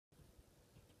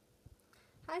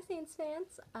Hi Saints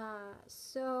fans.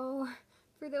 So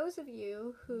for those of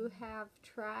you who have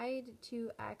tried to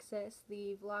access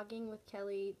the Vlogging with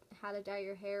Kelly How to Dye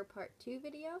Your Hair Part 2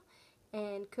 video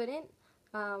and couldn't,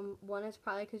 one is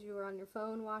probably because you were on your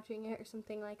phone watching it or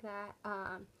something like that.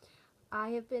 I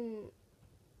have been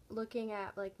looking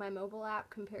at like my mobile app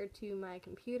compared to my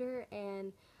computer,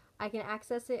 and I can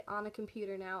access it on a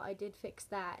computer now. I did fix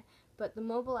that, but the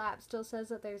mobile app still says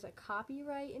that there's a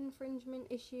copyright infringement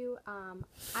issue.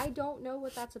 I don't know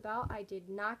what that's about. I did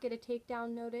not get a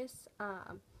takedown notice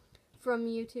from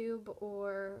YouTube,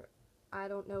 or I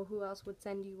don't know who else would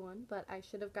send you one, but I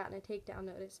should have gotten a takedown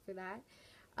notice for that.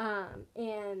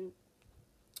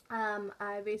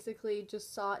 I basically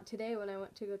just saw it today when I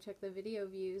went to go check the video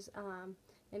views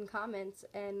and comments,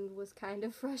 and was kind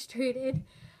of frustrated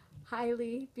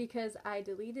highly because I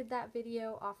deleted that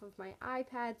video off of my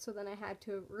iPad, so then I had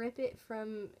to rip it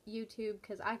from YouTube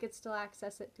because I could still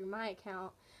access it through my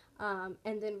account,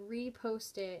 and then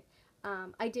repost it.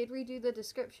 I did redo the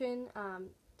description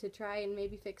to try and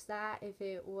maybe fix that if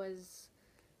it was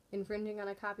infringing on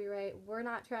a copyright. We're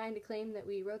not trying to claim that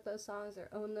we wrote those songs or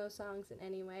own those songs in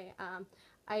any way.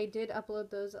 I did upload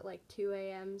those at like 2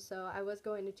 a.m., so I was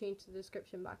going to change the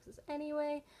description boxes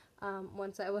anyway,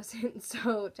 once I wasn't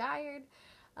so tired,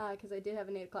 because I did have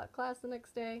an 8 o'clock class the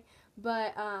next day.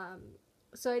 But,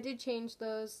 so I did change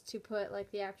those to put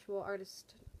like the actual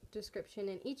artist description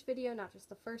in each video, not just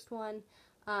the first one.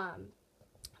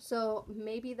 So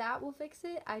maybe that will fix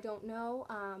it. I don't know,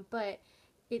 but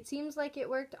it seems like it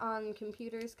worked on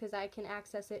computers because I can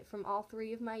access it from all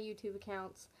 3 of my YouTube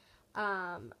accounts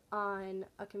on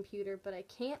a computer, but I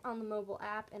can't on the mobile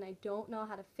app, and I don't know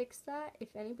how to fix that. If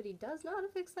anybody does know how to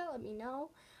fix that, let me know.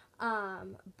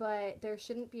 But there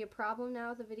shouldn't be a problem now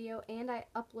with the video, and I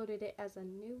uploaded it as a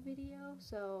new video,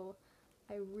 so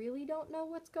I really don't know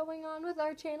what's going on with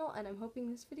our channel, and I'm hoping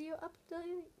this video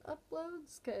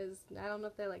uploads, because I don't know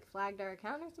if they like flagged our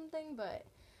account or something, but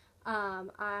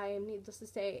I am, needless to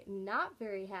say, not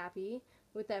very happy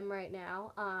with them right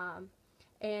now.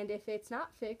 And if it's not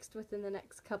fixed within the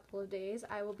next couple of days,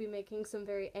 I will be making some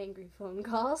very angry phone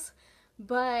calls.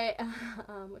 But,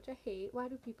 which I hate. Why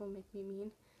do people make me mean?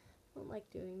 I don't like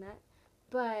doing that.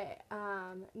 But,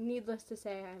 needless to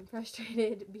say, I'm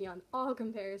frustrated beyond all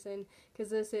comparison,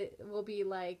 because this will be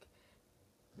like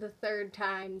the 3rd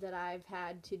time that I've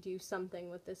had to do something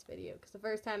with this video. Because the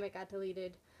first time it got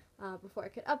deleted before I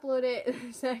could upload it,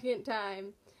 the 2nd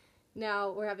time,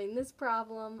 now we're having this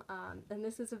problem, and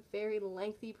this is a very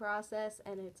lengthy process,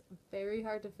 and it's very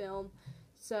hard to film,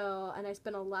 so, and I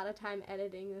spent a lot of time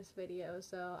editing this video,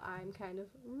 so I'm kind of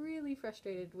really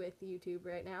frustrated with YouTube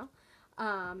right now.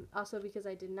 Also because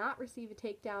I did not receive a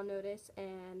takedown notice,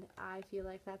 and I feel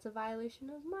like that's a violation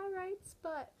of my rights,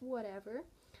 but whatever.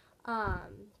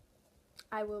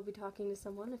 I will be talking to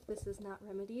someone if this is not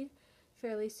remedied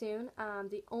fairly soon.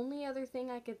 The only other thing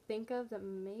I could think of that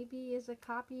maybe is a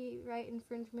copyright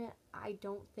infringement, I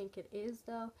don't think it is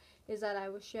though, is that I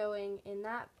was showing in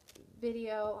that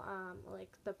video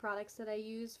like the products that I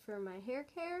use for my hair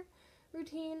care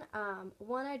routine.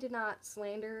 One, I did not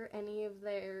slander any of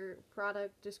their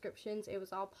product descriptions. It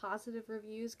was all positive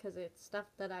reviews because it's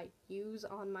stuff that I use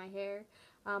on my hair.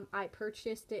 I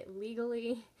purchased it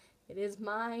legally. It is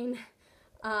mine.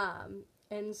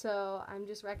 And so I'm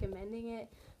just recommending it.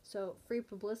 So free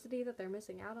publicity that they're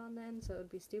missing out on then, so it would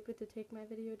be stupid to take my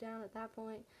video down at that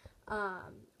point.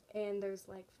 And there's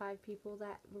like 5 people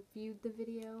that reviewed the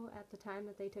video at the time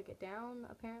that they took it down,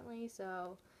 apparently,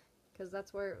 so, because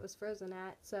that's where it was frozen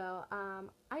at. So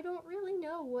I don't really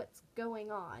know what's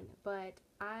going on, but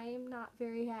I'm not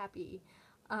very happy.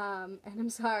 And I'm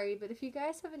sorry, but if you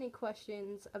guys have any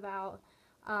questions about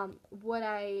what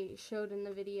I showed in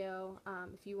the video,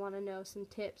 if you want to know some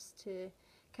tips to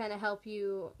kind of help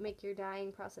you make your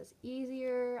dyeing process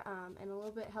easier and a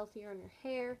little bit healthier on your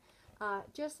hair,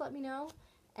 just let me know.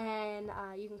 And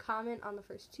you can comment on the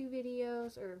first 2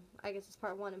 videos, or I guess it's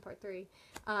part 1 and part 3.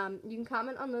 You can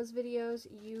comment on those videos.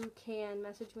 You can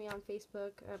message me on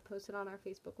Facebook, post it on our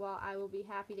Facebook wall. I will be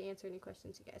happy to answer any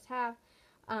questions you guys have.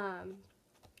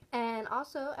 And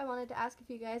also, I wanted to ask if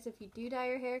you guys, if you do dye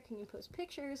your hair, can you post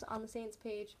pictures on the Saints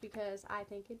page, because I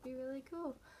think it'd be really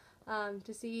cool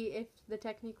to see if the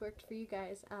technique worked for you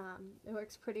guys. It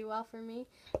works pretty well for me.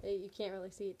 You can't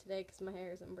really see it today because my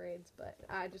hair is in braids, but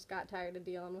I just got tired of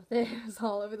dealing with it. It was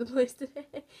all over the place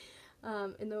today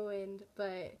in the wind.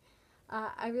 But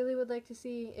I really would like to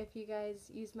see if you guys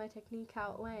used my technique,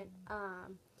 how it went.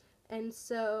 And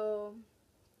so,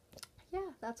 yeah,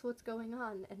 that's what's going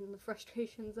on and the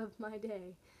frustrations of my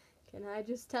day, Can I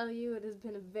just tell you, it has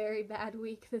been a very bad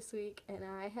week this week, and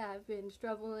I have been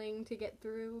struggling to get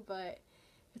through, but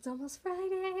it's almost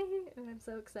Friday, and I'm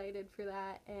so excited for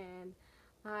that, and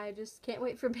I just can't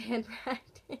wait for band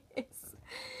practice.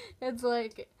 It's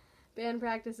like, band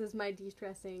practice is my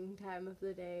de-stressing time of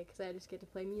the day, because I just get to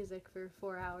play music for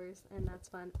 4 hours, and that's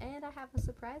fun. And I have a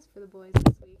surprise for the boys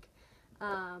this week,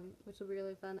 which will be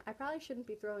really fun. I probably shouldn't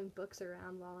be throwing books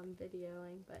around while I'm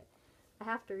videoing, but I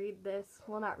have to read this.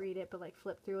 Well, not read it, but like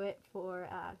flip through it for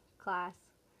class.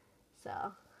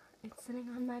 So it's sitting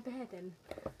on my bed, and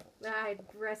I had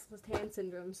restless hand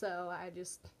syndrome, so I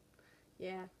just,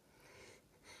 yeah.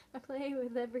 I play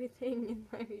with everything in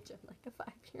my region like a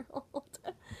 5-year-old.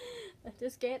 I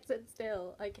just can't sit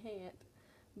still. I can't.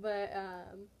 But,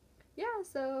 yeah,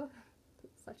 so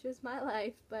such is my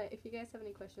life. But if you guys have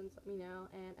any questions, let me know.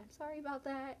 And I'm sorry about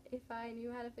that. If I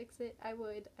knew how to fix it, I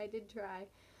would. I did try.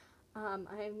 I'm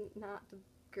not the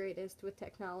greatest with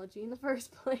technology in the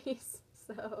first place,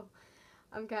 so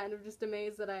I'm kind of just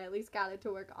amazed that I at least got it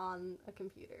to work on a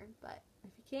computer. But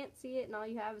if you can't see it and all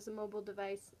you have is a mobile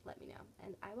device, let me know,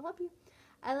 and I will help you.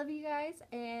 I love you guys,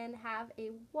 and have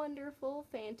a wonderful,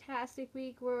 fantastic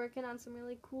week. We're working on some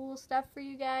really cool stuff for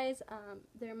you guys.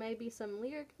 There may be some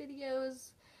lyric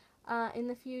videos in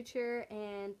the future,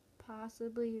 and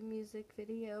possibly a music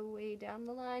video way down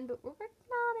the line, but we're working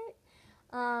on it.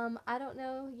 I don't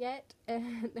know yet,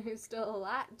 and there's still a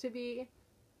lot to be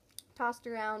tossed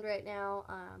around right now,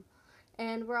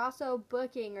 and we're also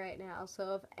booking right now,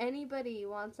 so if anybody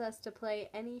wants us to play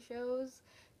any shows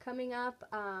coming up,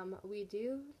 we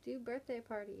do birthday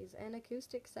parties and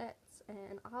acoustic sets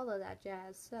and all of that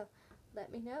jazz, so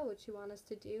let me know what you want us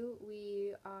to do.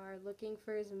 We are looking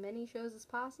for as many shows as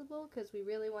possible, because we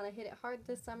really want to hit it hard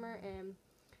this summer and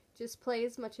just play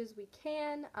as much as we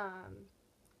can,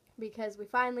 because we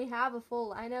finally have a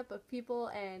full lineup of people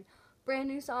and brand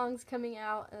new songs coming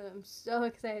out, and I'm so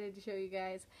excited to show you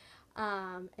guys,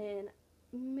 and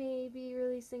maybe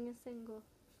releasing a single.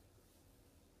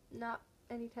 Not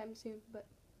anytime soon, but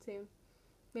soon.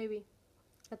 Maybe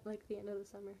at like the end of the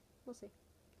summer. We'll see.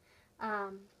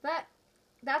 But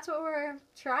that's what we're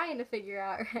trying to figure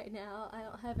out right now. I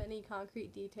don't have any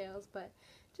concrete details, but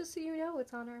just so you know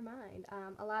what's on our mind.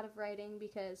 A lot of writing,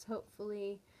 because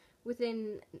hopefully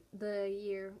within the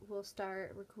year we'll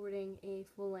start recording a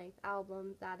full-length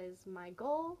album. That is my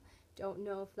goal. Don't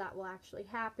know if that will actually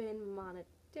happen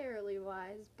monetarily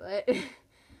wise, but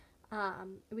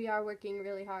we are working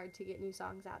really hard to get new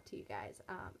songs out to you guys,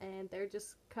 and they're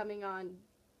just coming on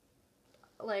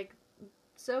like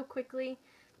so quickly,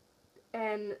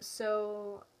 and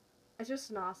so it's just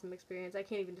an awesome experience. I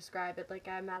can't even describe it. Like,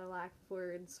 I'm at a lack of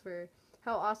words for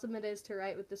how awesome it is to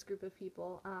write with this group of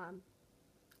people.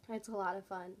 It's a lot of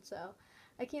fun, so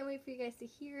I can't wait for you guys to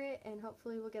hear it, and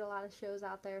hopefully we'll get a lot of shows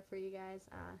out there for you guys,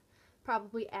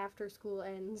 probably after school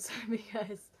ends,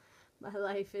 because my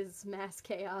life is mass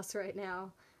chaos right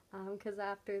now, because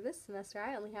after this semester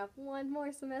I only have one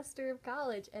more semester of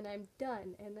college, and I'm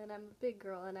done, and then I'm a big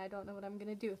girl, and I don't know what I'm going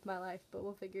to do with my life, but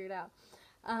we'll figure it out.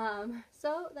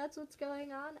 So that's what's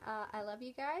going on. I love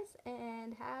you guys,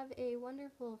 and have a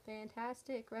wonderful,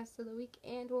 fantastic rest of the week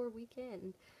and or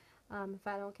weekend. If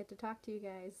I don't get to talk to you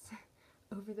guys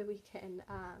over the weekend.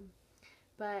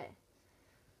 But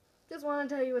just want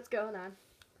to tell you what's going on.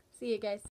 See you guys.